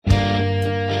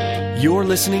You're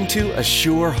listening to A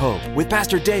Sure Hope with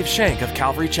Pastor Dave Shank of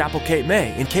Calvary Chapel, Cape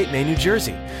May in Cape May, New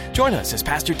Jersey. Join us as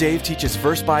Pastor Dave teaches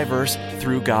verse by verse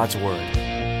through God's Word.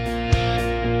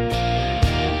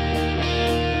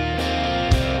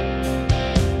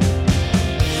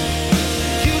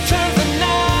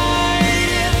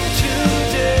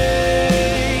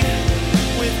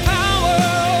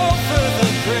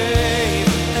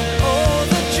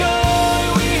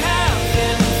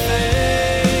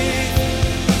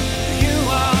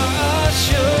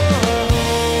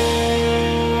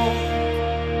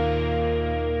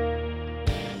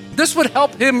 This would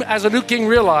help him as a new king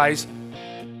realize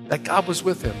that God was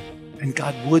with him and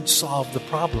God would solve the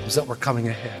problems that were coming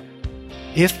ahead.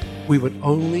 If we would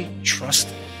only trust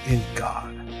in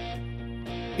God.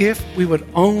 If we would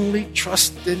only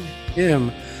trust in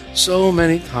Him. So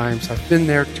many times, I've been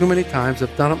there too many times,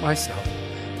 I've done it myself.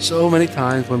 So many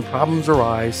times when problems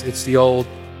arise, it's the old,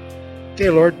 okay,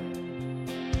 Lord,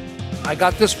 I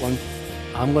got this one.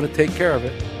 I'm going to take care of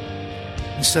it.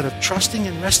 Instead of trusting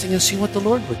and resting and seeing what the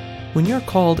Lord would do. When you're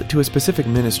called to a specific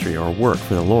ministry or work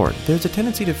for the Lord, there's a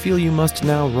tendency to feel you must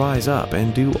now rise up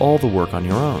and do all the work on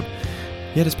your own.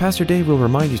 Yet as Pastor Dave will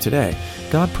remind you today,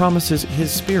 God promises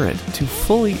His Spirit to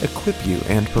fully equip you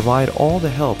and provide all the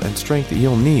help and strength that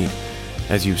you'll need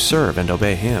as you serve and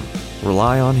obey Him.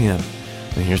 Rely on Him.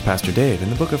 And here's Pastor Dave in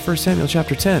the book of 1 Samuel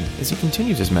chapter 10 as he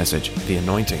continues his message, The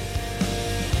Anointing.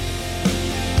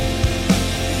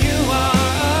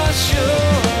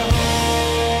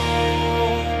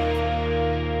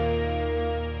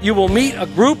 You will meet a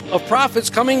group of prophets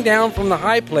coming down from the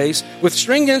high place with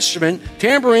stringed instrument,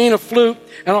 tambourine, a flute,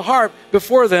 and a harp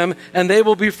before them, and they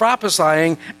will be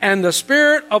prophesying, and the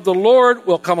Spirit of the Lord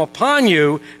will come upon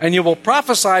you, and you will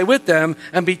prophesy with them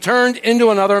and be turned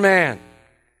into another man.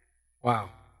 Wow.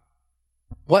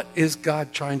 What is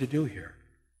God trying to do here?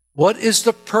 What is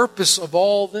the purpose of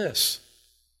all this?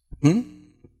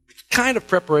 Kind of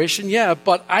preparation, yeah,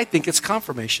 but I think it's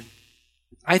confirmation.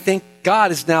 I think God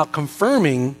is now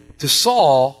confirming to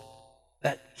Saul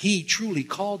that He truly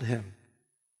called him.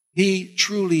 He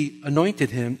truly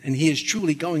anointed him, and he is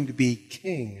truly going to be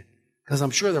king. Because I'm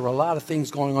sure there were a lot of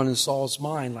things going on in Saul's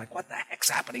mind, like, what the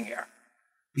heck's happening here?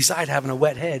 Besides having a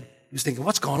wet head, he was thinking,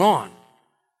 what's going on?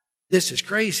 This is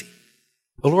crazy.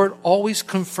 The Lord always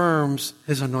confirms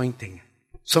His anointing.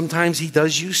 Sometimes He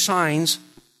does use signs,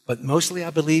 but mostly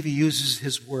I believe He uses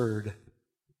His word.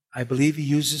 I believe He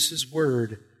uses His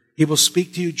word. He will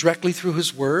speak to you directly through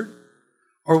His word,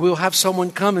 or we'll have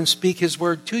someone come and speak His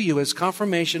word to you as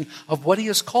confirmation of what He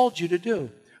has called you to do,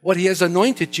 what He has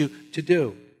anointed you to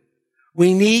do.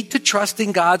 We need to trust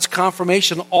in God's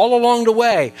confirmation all along the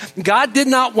way. God did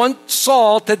not want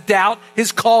Saul to doubt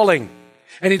his calling,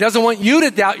 and He doesn't want you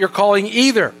to doubt your calling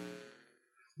either.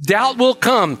 Doubt will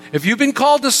come. If you've been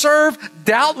called to serve,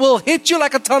 doubt will hit you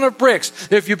like a ton of bricks.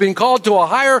 If you've been called to a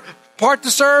higher part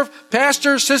to serve,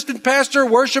 pastor, assistant pastor,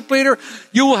 worship leader,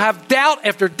 you will have doubt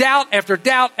after doubt after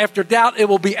doubt after doubt. It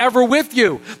will be ever with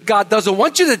you. God doesn't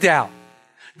want you to doubt.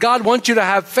 God wants you to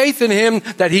have faith in Him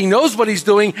that He knows what He's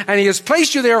doing, and He has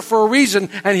placed you there for a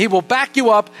reason, and He will back you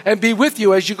up and be with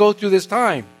you as you go through this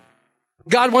time.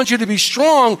 God wants you to be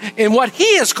strong in what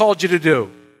He has called you to do.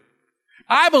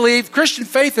 I believe Christian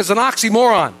faith is an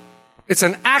oxymoron. It's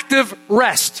an active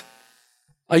rest.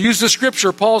 I use the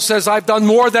scripture. Paul says, I've done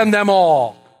more than them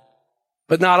all.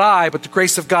 But not I, but the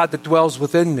grace of God that dwells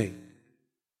within me.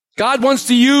 God wants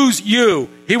to use you.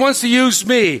 He wants to use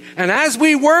me. And as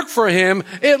we work for Him,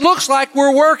 it looks like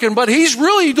we're working, but He's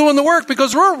really doing the work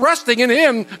because we're resting in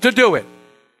Him to do it.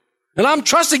 And I'm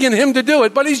trusting in Him to do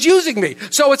it, but He's using me.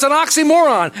 So it's an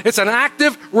oxymoron. It's an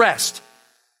active rest.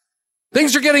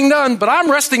 Things are getting done, but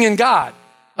I'm resting in God.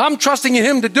 I'm trusting in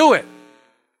Him to do it.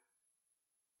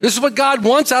 This is what God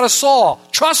wants out of Saul.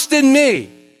 Trust in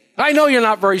me. I know you're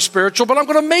not very spiritual, but I'm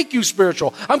going to make you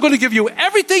spiritual. I'm going to give you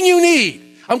everything you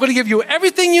need. I'm going to give you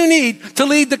everything you need to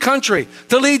lead the country,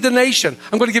 to lead the nation.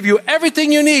 I'm going to give you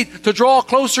everything you need to draw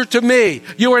closer to me.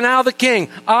 You are now the king.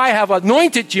 I have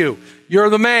anointed you. You're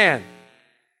the man.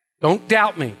 Don't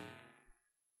doubt me.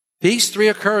 These three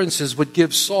occurrences would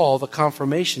give Saul the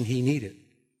confirmation he needed.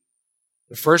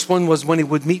 The first one was when he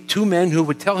would meet two men who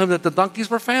would tell him that the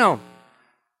donkeys were found.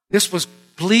 This was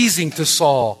pleasing to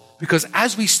Saul because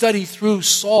as we study through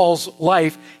Saul's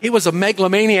life, he was a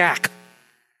megalomaniac.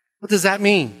 What does that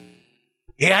mean?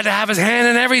 He had to have his hand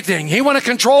in everything. He wanted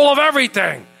control of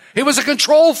everything. He was a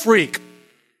control freak.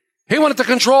 He wanted to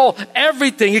control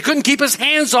everything. He couldn't keep his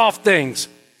hands off things.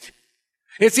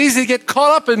 It's easy to get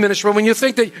caught up in ministry when you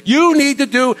think that you need to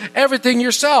do everything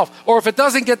yourself. Or if it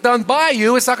doesn't get done by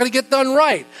you, it's not going to get done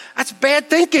right. That's bad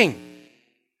thinking.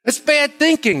 It's bad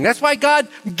thinking. That's why God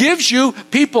gives you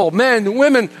people, men,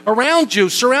 women around you,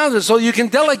 surrounded, so you can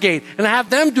delegate and have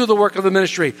them do the work of the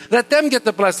ministry. Let them get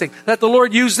the blessing. Let the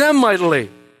Lord use them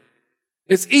mightily.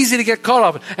 It's easy to get caught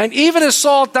up. And even as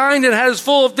Saul dined and had his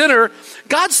full of dinner,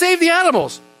 God saved the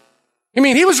animals. I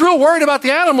mean, he was real worried about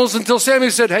the animals until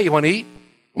Samuel said, hey, you want to eat?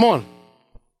 Come on.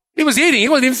 He was eating. He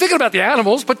wasn't even thinking about the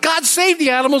animals, but God saved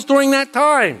the animals during that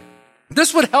time.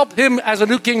 This would help him as a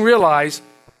new king realize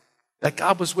that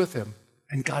God was with him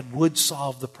and God would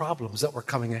solve the problems that were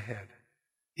coming ahead.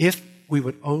 If we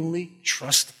would only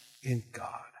trust in God.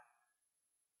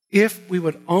 If we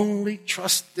would only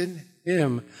trust in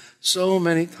Him. So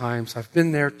many times, I've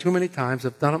been there too many times,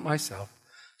 I've done it myself.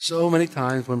 So many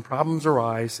times when problems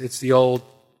arise, it's the old,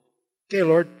 okay,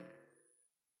 Lord,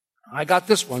 I got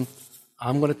this one.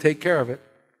 I'm going to take care of it.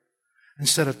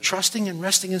 Instead of trusting and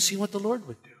resting and seeing what the Lord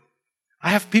would do. I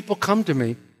have people come to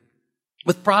me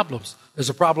with problems. There's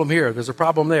a problem here. There's a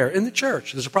problem there in the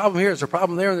church. There's a problem here. There's a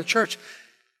problem there in the church.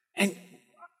 And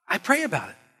I pray about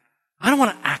it. I don't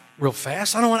want to act real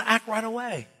fast. I don't want to act right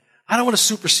away. I don't want to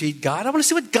supersede God. I want to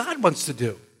see what God wants to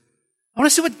do. I want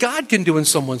to see what God can do in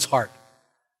someone's heart.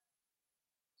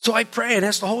 So I pray and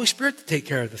ask the Holy Spirit to take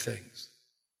care of the things.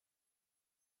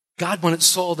 God wanted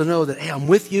Saul to know that, hey, I'm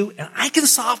with you and I can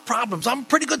solve problems. I'm a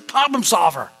pretty good problem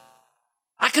solver.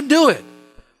 I can do it.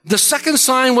 The second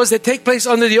sign was to take place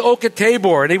under the oak at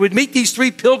Tabor, and he would meet these three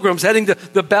pilgrims heading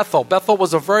to Bethel. Bethel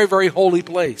was a very, very holy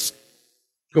place.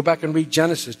 Go back and read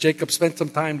Genesis. Jacob spent some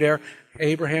time there.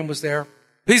 Abraham was there.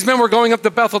 These men were going up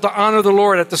to Bethel to honor the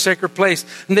Lord at the sacred place,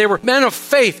 and they were men of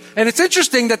faith. And it's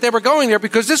interesting that they were going there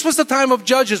because this was the time of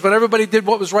Judges when everybody did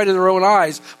what was right in their own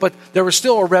eyes, but there was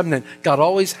still a remnant. God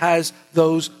always has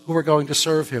those who are going to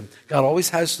serve Him. God always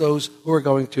has those who are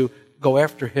going to go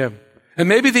after Him. And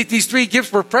maybe these three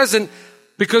gifts were present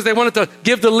because they wanted to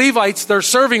give the Levites their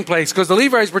serving place, because the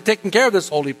Levites were taking care of this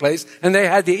holy place and they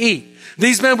had to eat.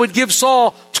 These men would give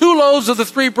Saul 2 loaves of the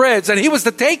 3 breads and he was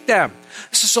to take them.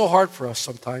 This is so hard for us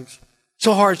sometimes.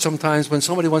 So hard sometimes when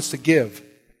somebody wants to give.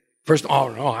 First, oh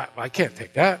no, I can't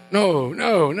take that.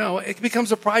 No. It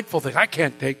becomes a prideful thing. I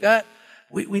can't take that.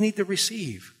 We need to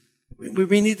receive.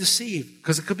 We need to receive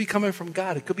because it could be coming from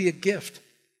God. It could be a gift.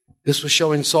 This was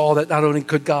showing Saul that not only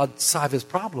could God solve his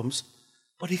problems,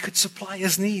 but He could supply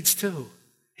his needs too.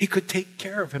 He could take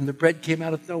care of him. The bread came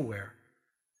out of nowhere.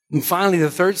 And finally,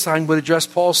 the third sign would address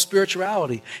Paul's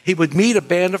spirituality. He would meet a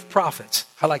band of prophets.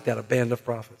 I like that, a band of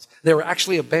prophets. They were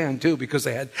actually a band too because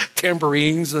they had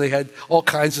tambourines and they had all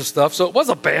kinds of stuff. So it was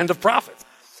a band of prophets.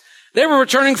 They were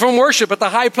returning from worship at the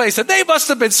high place and they must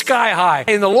have been sky high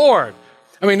in the Lord.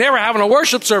 I mean, they were having a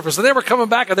worship service and they were coming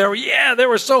back and they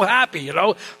were so happy,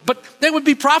 But they would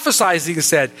be prophesying, he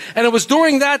said. And it was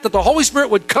during that the Holy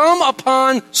Spirit would come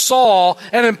upon Saul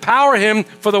and empower him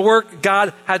for the work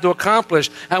God had to accomplish.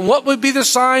 And what would be the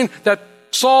sign that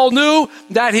Saul knew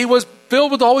that he was filled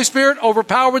with the Holy Spirit,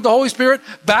 overpowered with the Holy Spirit,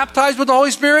 baptized with the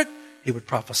Holy Spirit? He would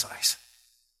prophesy.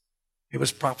 It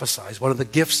was prophesied. One of the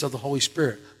gifts of the Holy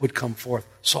Spirit would come forth.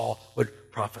 Saul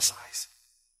would prophesy.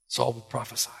 Saul would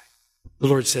prophesy. The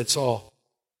Lord said, Saul,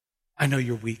 I know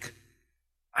you're weak.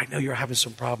 I know you're having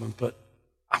some problems, but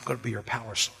I'm going to be your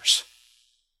power source.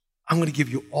 I'm going to give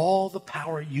you all the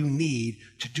power you need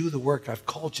to do the work I've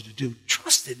called you to do.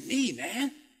 Trust in me,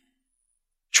 man.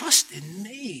 Trust in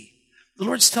me. The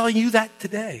Lord's telling you that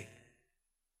today.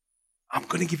 I'm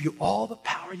going to give you all the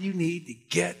power you need to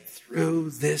get through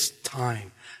this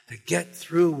time, to get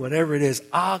through whatever it is.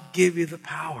 I'll give you the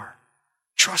power.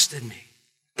 Trust in me.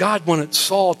 God wanted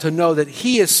Saul to know that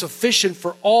He is sufficient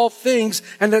for all things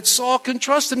and that Saul can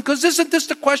trust Him. Because isn't this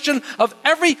the question of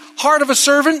every heart of a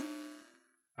servant?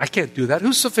 I can't do that.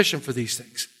 Who's sufficient for these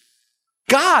things?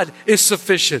 God is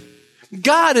sufficient.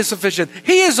 God is sufficient.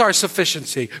 He is our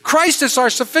sufficiency. Christ is our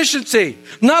sufficiency,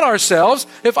 not ourselves.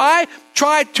 If I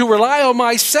try to rely on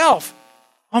myself,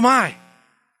 oh my,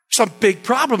 some big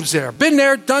problems there. Been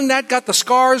there, done that, got the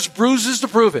scars, bruises to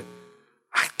prove it.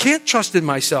 I can't trust in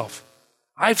myself.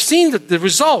 I've seen the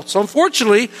results.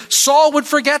 Unfortunately, Saul would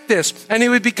forget this and he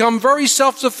would become very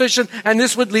self-sufficient and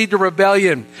this would lead to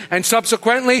rebellion. And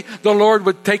subsequently, the Lord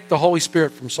would take the Holy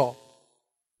Spirit from Saul.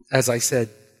 As I said,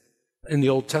 in the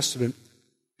Old Testament,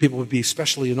 people would be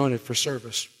specially anointed for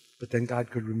service, but then God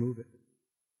could remove it.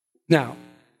 Now,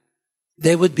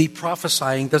 they would be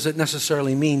prophesying doesn't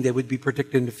necessarily mean they would be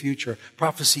predicting the future.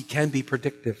 Prophecy can be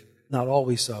predictive, not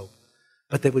always so,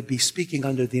 but they would be speaking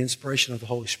under the inspiration of the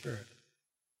Holy Spirit.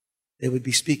 They would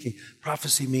be speaking.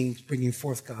 Prophecy means bringing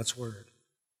forth God's word.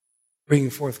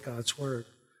 Bringing forth God's word.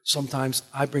 Sometimes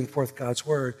I bring forth God's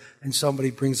word and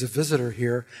somebody brings a visitor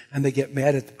here and they get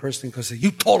mad at the person because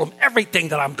you told him everything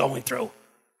that I'm going through.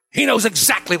 He knows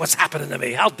exactly what's happening to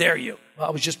me. How dare you? Well,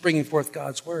 I was just bringing forth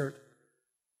God's word,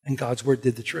 and God's word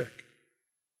did the trick.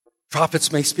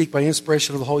 Prophets may speak by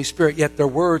inspiration of the Holy Spirit, yet their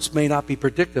words may not be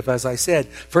predictive, as I said.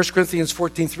 1 Corinthians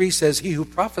 14:3 says, he who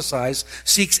prophesies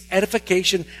seeks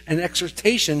edification and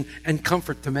exhortation and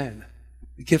comfort to men.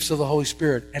 The gifts of the Holy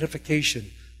Spirit,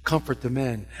 edification, comfort to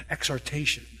men,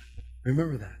 exhortation.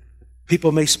 Remember that.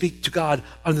 People may speak to God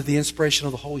under the inspiration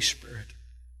of the Holy Spirit.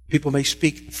 People may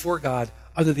speak for God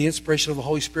under the inspiration of the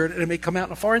Holy Spirit, and it may come out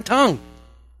in a foreign tongue.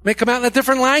 It may come out in a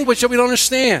different language that we don't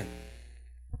understand.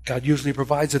 God usually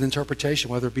provides an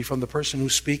interpretation, whether it be from the person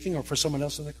who's speaking or for someone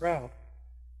else in the crowd.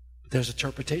 But there's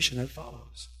interpretation that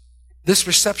follows. This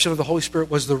reception of the Holy Spirit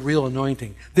was the real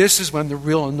anointing. This is when the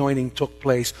real anointing took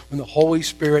place, when the Holy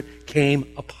Spirit came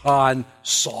upon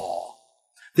Saul.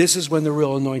 This is when the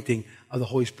real anointing of the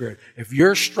Holy Spirit. If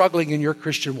you're struggling in your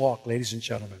Christian walk, ladies and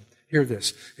gentlemen, hear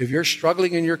this. If you're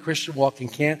struggling in your Christian walk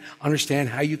and can't understand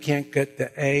how you can't get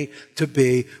the A to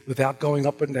B without going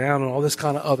up and down and all this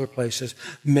kind of other places,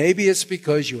 maybe it's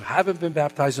because you haven't been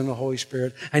baptized in the Holy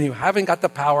Spirit and you haven't got the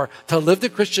power to live the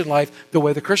Christian life the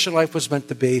way the Christian life was meant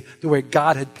to be, the way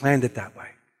God had planned it that way.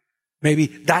 Maybe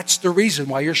that's the reason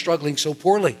why you're struggling so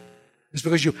poorly. It's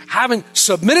because you haven't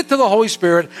submitted to the Holy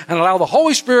Spirit and allow the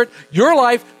Holy Spirit, your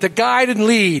life, to guide and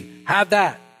lead. Have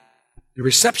that. The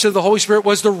reception of the Holy Spirit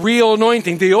was the real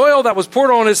anointing. The oil that was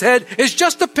poured on his head is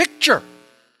just a picture.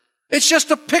 It's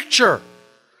just a picture.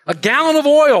 A gallon of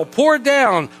oil poured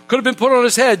down could have been put on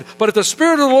his head, but if the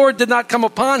Spirit of the Lord did not come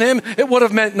upon him, it would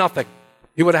have meant nothing.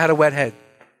 He would have had a wet head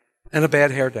and a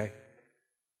bad hair day.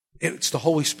 It's the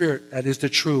Holy Spirit that is the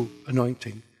true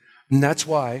anointing. And that's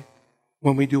why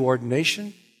when we do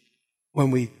ordination, when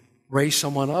we raise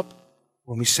someone up,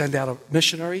 when we send out a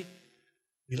missionary,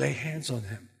 we lay hands on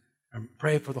him and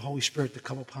pray for the Holy Spirit to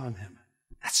come upon him.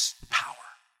 That's power.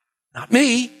 Not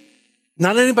me.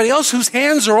 Not anybody else whose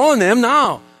hands are on them.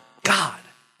 No. God.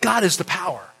 God is the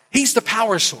power. He's the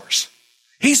power source.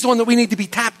 He's the one that we need to be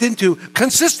tapped into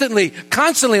consistently,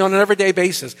 constantly on an everyday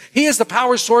basis. He is the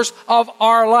power source of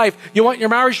our life. You want your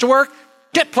marriage to work?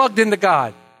 Get plugged into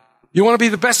God. You want to be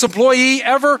the best employee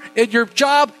ever at your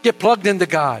job? Get plugged into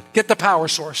God. Get the power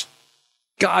source.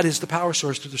 God is the power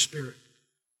source to the Spirit.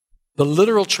 The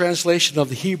literal translation of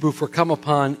the Hebrew for come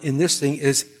upon in this thing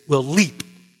is will leap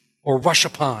or rush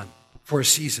upon for a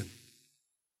season.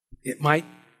 It might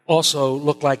also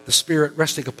look like the Spirit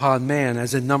resting upon man,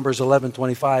 as in Numbers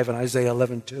 11:25 and Isaiah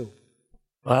 11:2.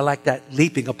 But I like that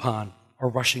leaping upon or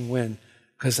rushing wind,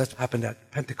 because that's happened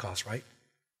at Pentecost, right?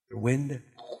 The wind,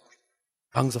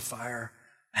 tongues of fire,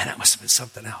 and that must have been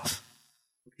something else.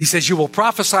 He says, you will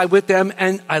prophesy with them,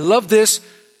 and I love this,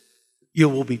 you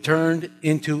will be turned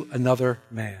into another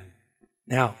man.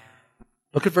 Now,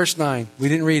 look at verse 9. We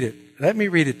didn't read it. Let me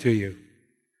read it to you.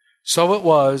 So it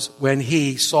was when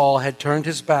he, Saul, had turned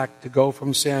his back to go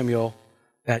from Samuel,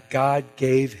 that God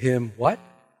gave him what?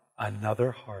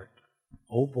 Another heart.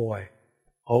 Oh boy.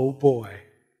 Oh boy.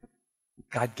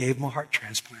 God gave him a heart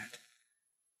transplant.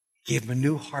 He gave him a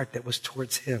new heart that was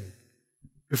towards him.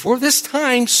 Before this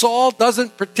time, Saul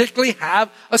doesn't particularly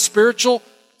have a spiritual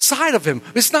side of him.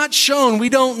 It's not shown. We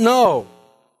don't know.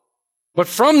 But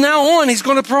from now on, he's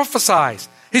going to prophesy.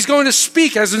 He's going to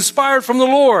speak as inspired from the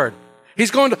Lord.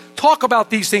 He's going to talk about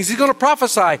these things. He's going to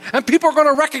prophesy. And people are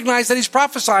going to recognize that he's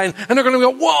prophesying. And they're going to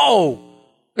go, whoa!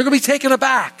 They're going to be taken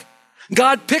aback.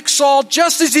 God picked Saul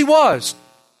just as he was.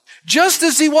 Just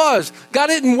as he was. God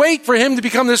didn't wait for him to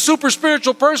become this super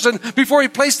spiritual person before he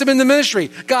placed him in the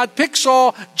ministry. God picked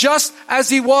Saul just as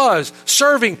he was,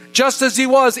 serving just as he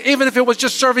was, even if it was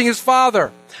just serving his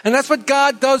father. And that's what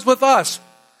God does with us.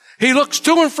 He looks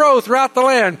to and fro throughout the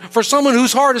land for someone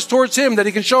whose heart is towards him that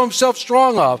he can show himself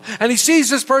strong of. And he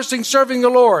sees this person serving the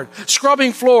Lord,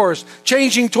 scrubbing floors,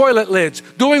 changing toilet lids,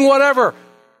 doing whatever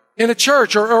in a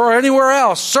church or anywhere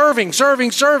else, serving.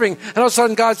 And all of a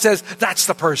sudden God says, that's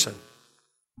the person.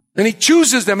 And he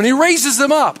chooses them and he raises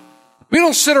them up. We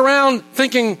don't sit around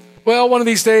thinking, well, one of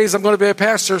these days I'm going to be a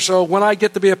pastor, so when I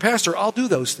get to be a pastor, I'll do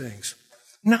those things.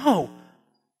 No.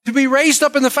 To be raised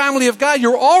up in the family of God,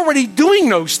 you're already doing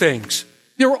those things.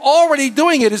 You're already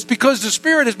doing it. It's because the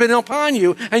Spirit has been upon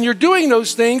you, and you're doing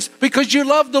those things because you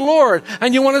love the Lord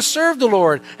and you want to serve the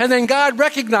Lord. And then God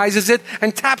recognizes it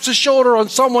and taps his shoulder on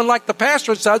someone like the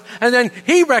pastor said, and then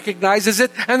he recognizes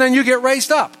it, and then you get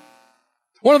raised up.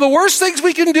 One of the worst things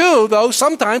we can do, though,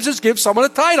 sometimes is give someone a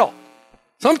title.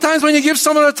 Sometimes when you give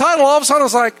someone a title, all of a sudden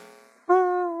it's like,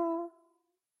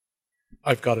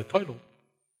 I've got a title.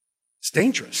 It's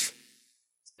dangerous.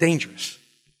 It's dangerous.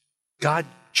 God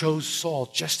chose Saul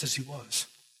just as he was.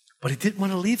 But he didn't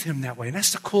want to leave him that way. And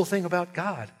that's the cool thing about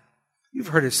God. You've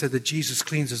heard it said that Jesus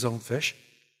cleans his own fish.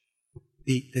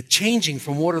 The changing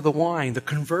from water to wine, the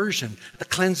conversion, the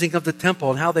cleansing of the temple,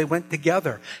 and how they went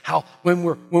together. How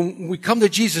when we come to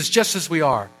Jesus just as we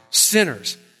are,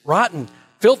 sinners, rotten,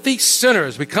 filthy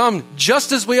sinners, we come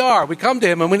just as we are. We come to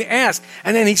him and we ask,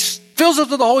 and then he fills us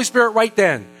with the Holy Spirit right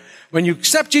then. When you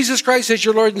accept Jesus Christ as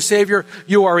your Lord and Savior,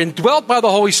 you are indwelt by the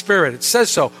Holy Spirit. It says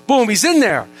so. Boom, he's in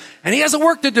there. And he has a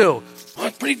work to do. Oh,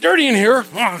 it's pretty dirty in here.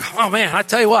 Oh man, I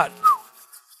tell you what.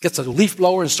 Gets a leaf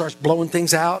blower and starts blowing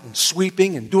things out and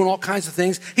sweeping and doing all kinds of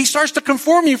things. He starts to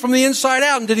conform you from the inside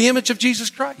out into the image of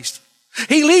Jesus Christ.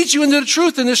 He leads you into the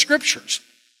truth in the scriptures.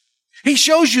 He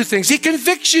shows you things. He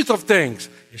convicts you of things.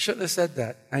 You shouldn't have said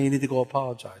that. Now you need to go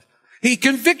apologize. He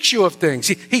convicts you of things.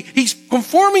 He's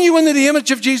conforming you into the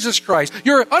image of Jesus Christ.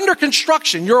 You're under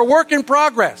construction. You're a work in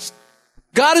progress.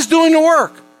 God is doing the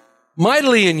work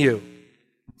mightily in you.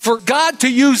 For God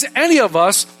to use any of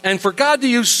us and for God to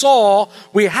use Saul,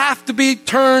 we have to be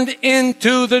turned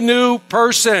into the new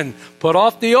person. Put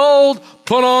off the old,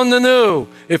 put on the new.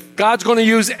 If God's going to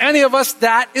use any of us,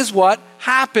 that is what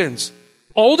happens.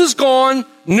 Old is gone,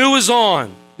 new is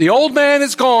on. The old man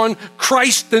is gone,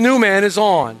 Christ, the new man, is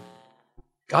on.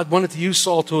 God wanted to use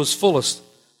Saul to his fullest,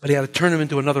 but he had to turn him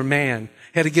into another man.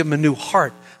 He had to give him a new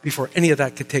heart before any of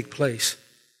that could take place.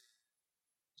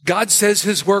 God says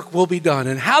his work will be done.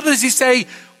 And how does he say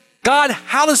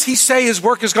his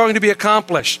work is going to be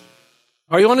accomplished?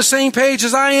 Are you on the same page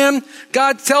as I am?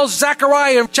 God tells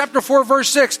Zechariah in chapter 4, verse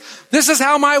 6, this is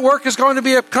how my work is going to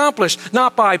be accomplished.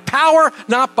 Not by power,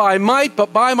 not by might,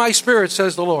 but by my Spirit,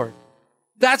 says the Lord.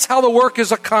 That's how the work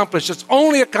is accomplished. It's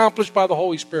only accomplished by the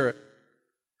Holy Spirit.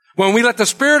 When we let the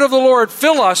Spirit of the Lord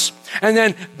fill us and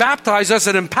then baptize us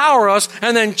and empower us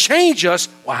and then change us,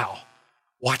 wow,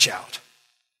 watch out.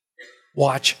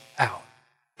 Watch out.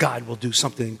 God will do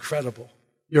something incredible.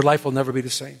 Your life will never be the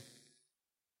same.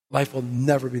 Life will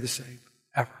never be the same,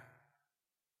 ever.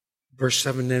 Verse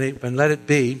 7 and 8, and let it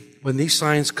be, when these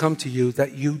signs come to you,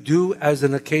 that you do as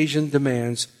an occasion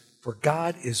demands, for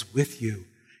God is with you.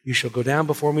 You shall go down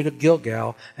before me to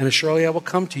Gilgal, and surely I will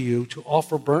come to you to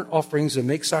offer burnt offerings and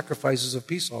make sacrifices of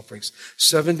peace offerings.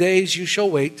 7 days you shall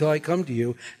wait till I come to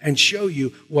you and show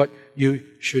you what you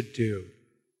should do.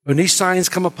 When these signs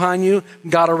come upon you,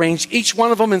 God arranged each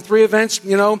one of them in 3 events,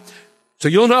 so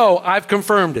you'll know I've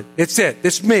confirmed it. It's it.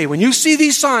 It's me. When you see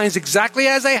these signs exactly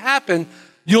as they happen,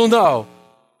 you'll know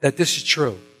that this is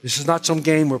true. This is not some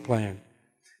game we're playing.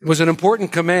 It was an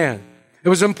important command. It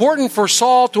was important for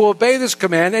Saul to obey this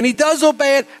command, and he does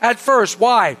obey it at first.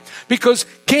 Why? Because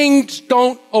kings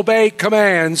don't obey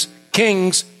commands.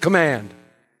 Kings command.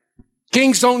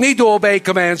 Kings don't need to obey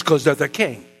commands because they're the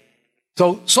king.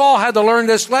 So Saul had to learn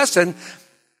this lesson,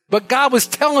 but God was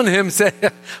telling him,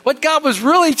 what God was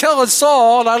really telling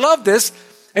Saul, and I love this,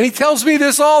 and he tells me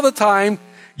this all the time,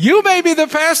 you may be the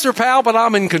pastor, pal, but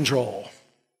I'm in control.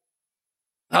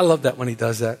 I love that when he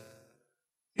does that.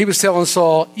 He was telling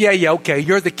Saul, yeah, okay,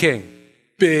 you're the king.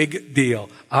 Big deal.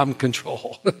 I'm in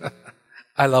control.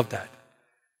 I love that.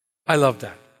 I love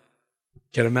that.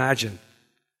 Can imagine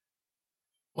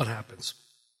what happens.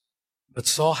 But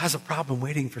Saul has a problem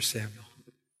waiting for Samuel.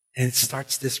 And it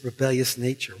starts this rebellious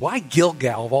nature. Why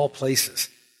Gilgal of all places?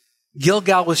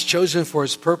 Gilgal was chosen for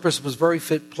its purpose, was a very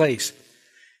fit place.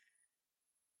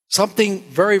 Something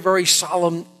very, very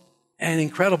solemn and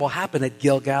incredible happened at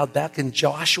Gilgal back in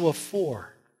Joshua 4.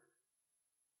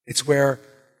 It's where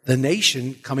the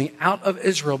nation coming out of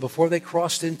Israel before they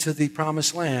crossed into the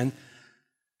promised land,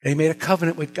 they made a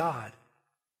covenant with God.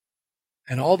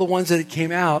 And all the ones that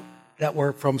came out that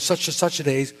were from such and such a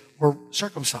days were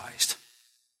circumcised.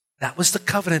 That was the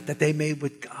covenant that they made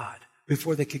with God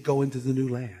before they could go into the new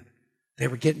land. They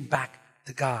were getting back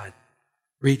to God.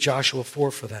 Read Joshua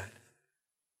 4 for that.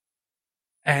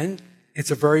 And it's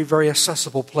a very, very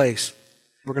accessible place.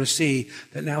 We're going to see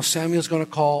that now Samuel's going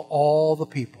to call all the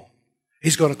people.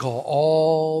 He's going to call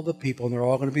all the people, and they're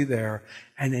all going to be there.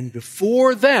 And then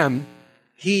before them,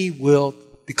 he will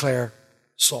declare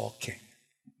Saul king.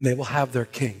 And they will have their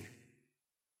king.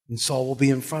 And Saul will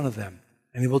be in front of them.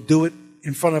 And he will do it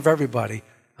in front of everybody.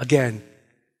 Again,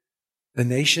 the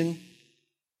nation,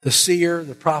 the seer,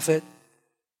 the prophet,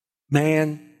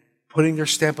 man, putting their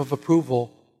stamp of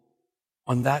approval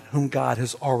on that whom God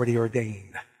has already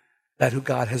ordained. That who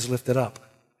God has lifted up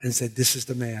and said, this is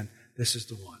the man, this is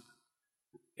the one.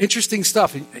 Interesting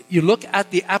stuff. You look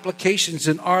at the applications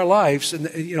in our lives, and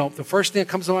the first thing that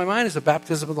comes to my mind is the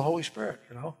baptism of the Holy Spirit.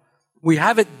 We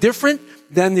have it different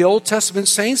than the Old Testament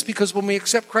saints because when we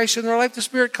accept Christ in our life, the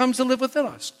Spirit comes to live within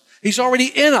us. He's already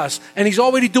in us, and He's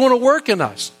already doing a work in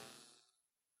us.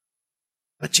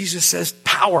 But Jesus says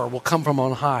power will come from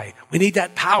on high. We need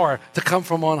that power to come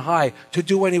from on high, to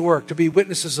do any work, to be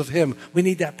witnesses of Him. We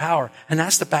need that power. And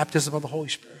that's the baptism of the Holy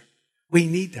Spirit. We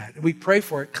need that. And we pray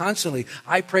for it constantly.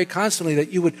 I pray constantly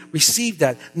that you would receive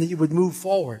that and that you would move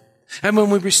forward. And when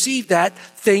we receive that,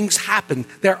 things happen.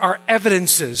 There are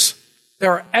evidences.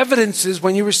 There are evidences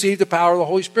when you receive the power of the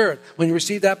Holy Spirit, when you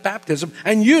receive that baptism.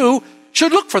 And you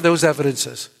should look for those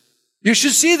evidences. You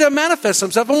should see them manifest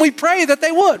themselves. And we pray that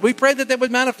they would. We pray that they would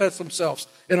manifest themselves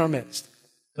in our midst.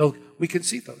 So we can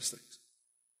see those things.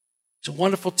 It's a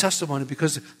wonderful testimony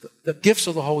because the gifts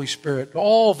of the Holy Spirit,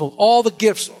 all the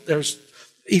gifts, there's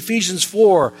Ephesians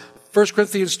 4, 1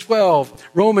 Corinthians 12,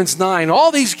 Romans 9,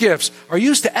 all these gifts are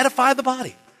used to edify the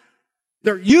body.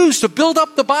 They're used to build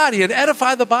up the body and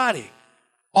edify the body.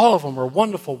 All of them are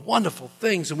wonderful, wonderful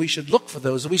things, and we should look for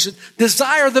those, and we should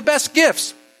desire the best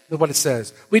gifts. That's what it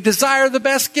says. We desire the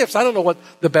best gifts. I don't know what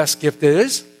the best gift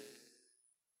is.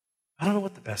 I don't know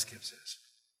what the best gift is.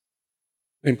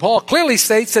 I mean, Paul clearly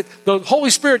states that the Holy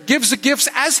Spirit gives the gifts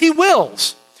as He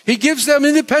wills. He gives them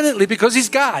independently because He's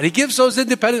God. He gives those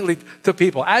independently to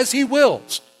people as He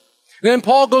wills. And then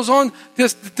Paul goes on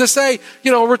to say,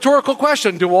 a rhetorical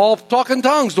question. Do all talk in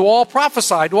tongues? Do all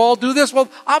prophesy? Do all do this? Well,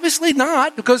 obviously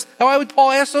not, because why would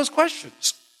Paul ask those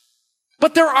questions?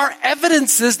 But there are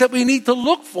evidences that we need to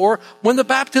look for when the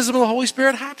baptism of the Holy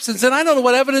Spirit happens. And I don't know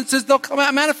what evidences they'll come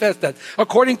out manifest that.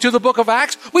 According to the book of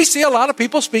Acts, we see a lot of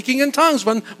people speaking in tongues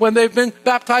when they've been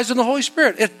baptized in the Holy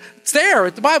Spirit. It's there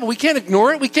at the Bible. We can't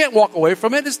ignore it. We can't walk away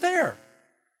from it. It's there.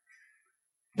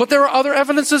 But there are other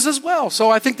evidences as well. So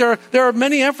I think there are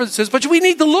many evidences, but we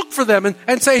need to look for them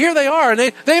and say, here they are.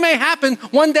 And they may happen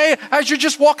one day as you're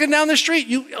just walking down the street.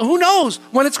 Who knows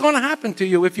when it's going to happen to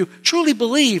you if you truly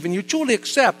believe and you truly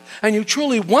accept and you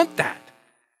truly want that.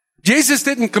 Jesus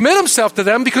didn't commit Himself to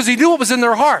them because He knew what was in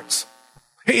their hearts.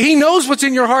 He knows what's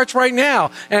in your hearts right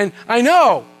now. And I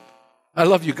know, I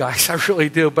love you guys, I really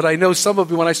do, but I know some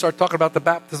of you, when I start talking about the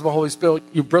baptism of the Holy Spirit,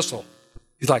 you bristle.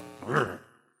 He's like, "Rrr."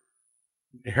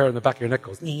 Your hair on the back of your neck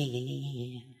goes,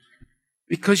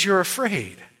 because you're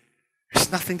afraid.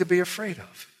 There's nothing to be afraid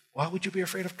of. Why would you be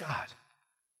afraid of God?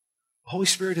 The Holy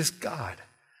Spirit is God.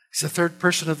 He's the third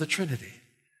person of the Trinity.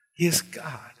 He is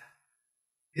God.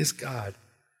 He is God.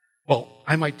 Well,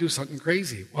 I might do something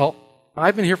crazy. Well,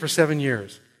 I've been here for 7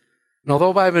 years. And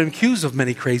although I've been accused of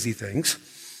many crazy things,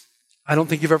 I don't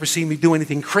think you've ever seen me do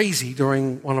anything crazy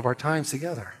during one of our times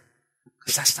together.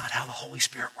 Because that's not how the Holy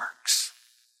Spirit works.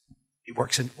 He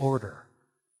works in order.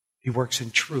 He works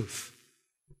in truth.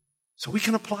 So we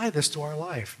can apply this to our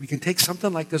life. We can take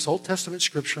something like this Old Testament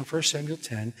scripture in 1 Samuel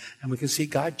 10, and we can see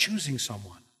God choosing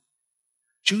someone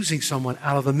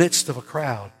out of the midst of a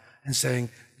crowd and saying,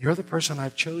 you're the person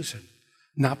I've chosen.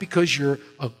 Not because you're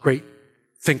a great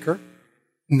thinker,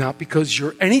 not because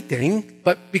you're anything,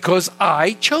 but because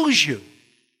I chose you.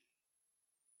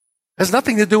 It has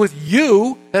nothing to do with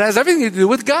you. It has everything to do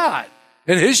with God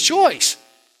and His choice.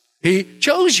 He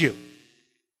chose you.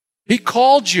 He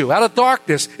called you out of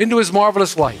darkness into His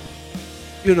marvelous light.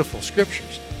 Beautiful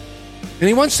scriptures. And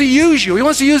He wants to use you. He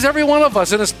wants to use every one of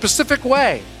us in a specific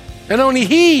way. And only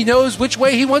He knows which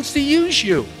way He wants to use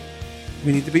you.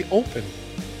 We need to be open.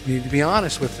 We need to be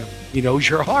honest with Him. He knows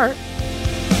your heart.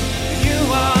 You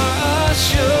are a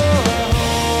sure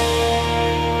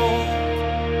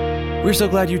hope. We're so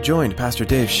glad you joined Pastor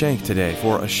Dave Shank today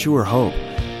for A Sure Hope.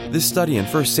 This study in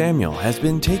 1 Samuel has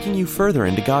been taking you further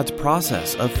into God's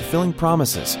process of fulfilling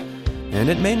promises. And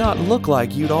it may not look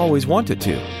like you'd always wanted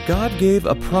to. God gave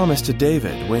a promise to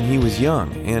David when he was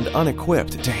young and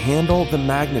unequipped to handle the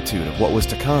magnitude of what was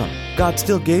to come. God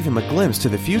still gave him a glimpse to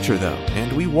the future, though,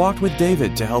 and we walked with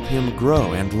David to help him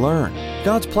grow and learn.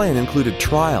 God's plan included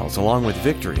trials along with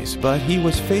victories, but He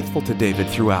was faithful to David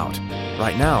throughout.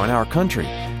 Right now in our country,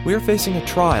 we are facing a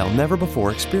trial never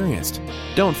before experienced.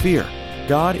 Don't fear.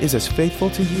 God is as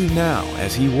faithful to you now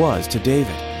as He was to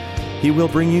David. He will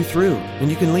bring you through, and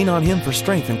you can lean on Him for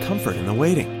strength and comfort in the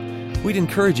waiting. We'd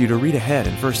encourage you to read ahead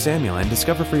in 1 Samuel and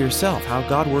discover for yourself how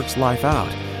God works life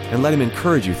out, and let Him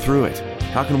encourage you through it.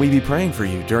 How can we be praying for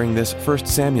you during this 1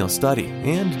 Samuel study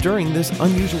and during this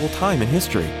unusual time in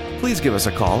history? Please give us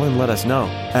a call and let us know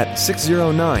at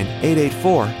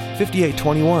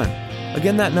 609-884-5821.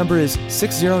 Again, that number is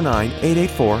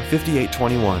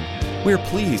 609-884-5821. We are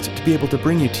pleased to be able to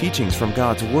bring you teachings from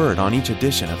God's Word on each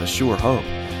edition of A Sure Hope.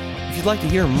 If you'd like to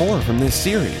hear more from this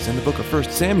series in the book of 1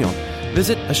 Samuel,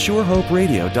 visit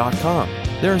ASureHopeRadio.com.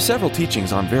 There are several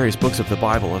teachings on various books of the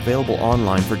Bible available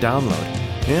online for download,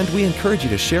 and we encourage you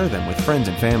to share them with friends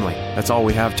and family. That's all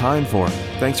we have time for.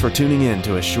 Thanks for tuning in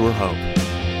to A Sure Hope.